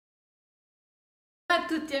Ciao a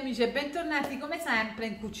tutti amici e bentornati come sempre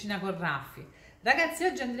in Cucina con Raffi. Ragazzi,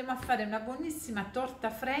 oggi andremo a fare una buonissima torta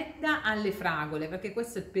fredda alle fragole, perché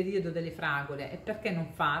questo è il periodo delle fragole e perché non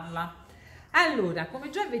farla? Allora, come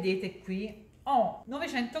già vedete qui ho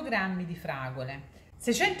 900 grammi di fragole,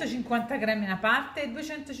 650 grammi da una parte e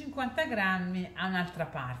 250 grammi a un'altra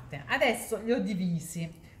parte. Adesso li ho divisi.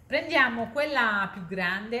 Prendiamo quella più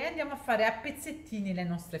grande e andiamo a fare a pezzettini le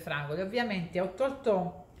nostre fragole. Ovviamente ho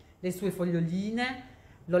tolto le sue foglioline,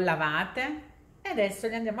 l'ho lavate e adesso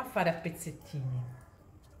le andiamo a fare a pezzettini.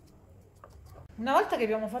 Una volta che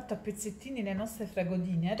abbiamo fatto a pezzettini le nostre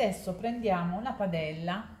fragoline, adesso prendiamo una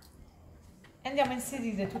padella e andiamo a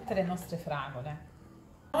inserire tutte le nostre fragole.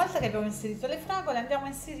 Una volta che abbiamo inserito le fragole, andiamo a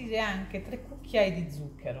inserire anche 3 cucchiai di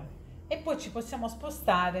zucchero e poi ci possiamo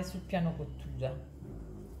spostare sul piano cottura.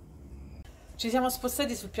 Ci siamo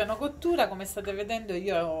spostati sul piano cottura, come state vedendo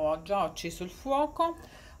io ho già acceso il fuoco.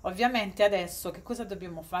 Ovviamente adesso che cosa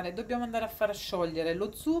dobbiamo fare? Dobbiamo andare a far sciogliere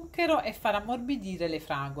lo zucchero e far ammorbidire le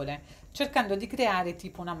fragole, cercando di creare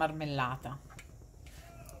tipo una marmellata.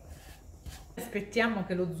 Aspettiamo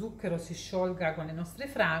che lo zucchero si sciolga con le nostre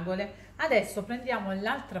fragole. Adesso prendiamo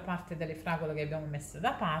l'altra parte delle fragole che abbiamo messo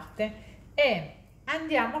da parte e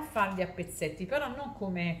andiamo a farli a pezzetti, però non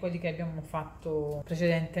come quelli che abbiamo fatto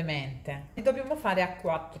precedentemente. Li dobbiamo fare a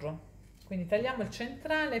 4, quindi tagliamo il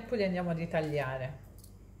centrale e poi li andiamo a ritagliare.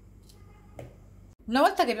 Una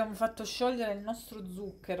volta che abbiamo fatto sciogliere il nostro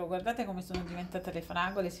zucchero, guardate come sono diventate le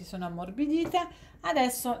fragole, si sono ammorbidite.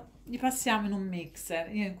 Adesso li passiamo in un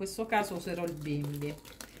mixer, io in questo caso userò il bimbi,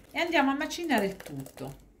 e andiamo a macinare il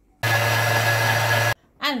tutto.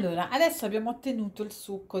 Allora, adesso abbiamo ottenuto il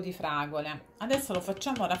succo di fragole, adesso lo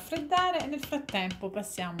facciamo raffreddare e nel frattempo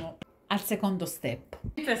passiamo al secondo step.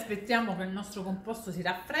 Mentre aspettiamo che il nostro composto si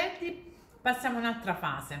raffreddi, passiamo a un'altra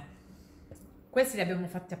fase. Questi li abbiamo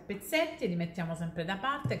fatti a pezzetti e li mettiamo sempre da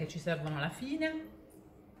parte che ci servono alla fine.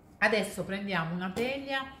 Adesso prendiamo una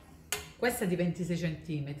teglia, questa è di 26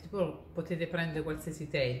 cm, poi potete prendere qualsiasi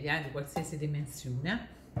teglia di qualsiasi dimensione.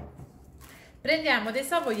 Prendiamo dei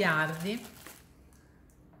savoiardi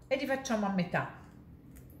e li facciamo a metà.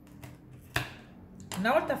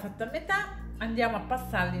 Una volta fatto a metà andiamo a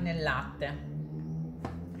passarli nel latte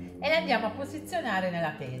e li andiamo a posizionare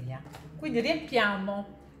nella teglia. Quindi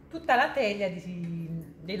riempiamo tutta la teglia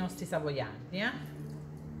dei nostri savoiardi.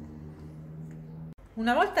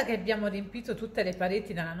 Una volta che abbiamo riempito tutte le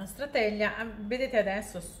pareti della nostra teglia, vedete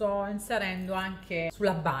adesso sto inserendo anche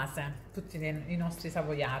sulla base tutti i nostri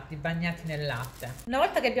savoiardi bagnati nel latte. Una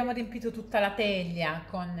volta che abbiamo riempito tutta la teglia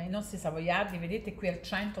con i nostri savoiardi, vedete qui al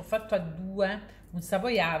centro ho fatto a 2 un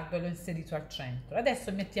savoiardo e l'ho inserito al centro.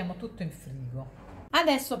 Adesso mettiamo tutto in frigo.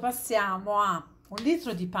 Adesso passiamo a 1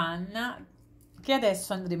 litro di panna che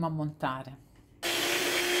adesso andremo a montare.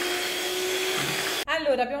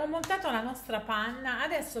 Allora, abbiamo montato la nostra panna,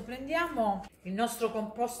 adesso prendiamo il nostro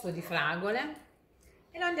composto di fragole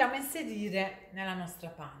e lo andiamo a inserire nella nostra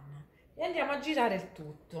panna e andiamo a girare il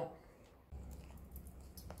tutto.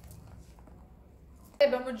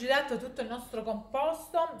 Abbiamo girato tutto il nostro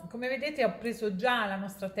composto, come vedete ho preso già la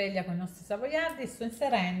nostra teglia con i nostri savoiardi e sto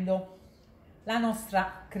inserendo la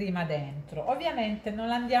nostra crema dentro. Ovviamente non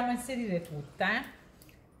la andiamo a inserire tutta,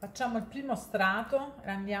 facciamo il primo strato e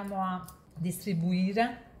la andiamo a distribuire.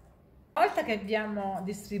 Una volta che abbiamo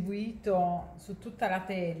distribuito su tutta la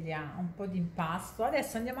teglia un po' di impasto,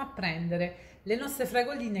 adesso andiamo a prendere le nostre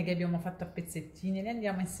fragoline che abbiamo fatto a pezzettini e le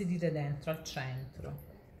andiamo a inserire dentro al centro.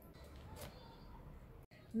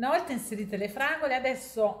 Una volta inserite le fragole,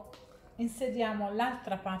 adesso inseriamo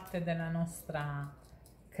l'altra parte della nostra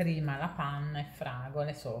crema, la panna e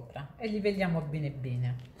fragole sopra e livelliamo bene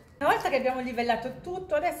bene. Una volta che abbiamo livellato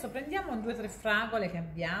tutto, adesso prendiamo 2 o 3 fragole che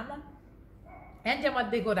abbiamo e andiamo a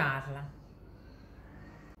decorarla.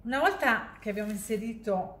 Una volta che abbiamo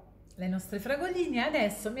inserito le nostre fragoline,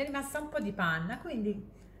 adesso mi è rimasta un po' di panna, quindi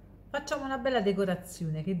facciamo una bella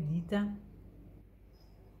decorazione, che dite?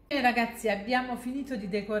 Bene ragazzi, abbiamo finito di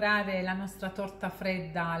decorare la nostra torta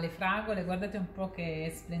fredda alle fragole, guardate un po'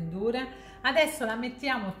 che splendore. Adesso la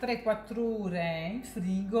mettiamo 3-4 ore in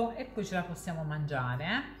frigo e poi ce la possiamo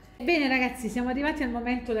mangiare. Bene ragazzi, siamo arrivati al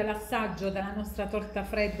momento dell'assaggio della nostra torta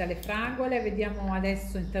fredda alle fragole. Vediamo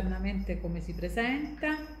adesso internamente come si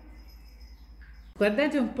presenta.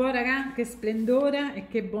 Guardate un po' raga, che splendore e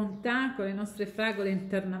che bontà con le nostre fragole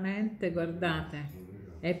internamente, guardate.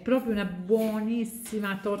 È proprio una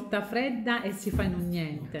buonissima torta fredda e si fa in un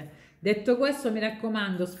niente. Detto questo, mi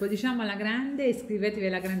raccomando, spolliciamo alla grande, iscrivetevi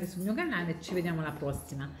alla grande sul mio canale e ci vediamo alla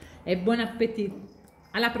prossima. E buon appetito!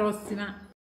 Alla prossima!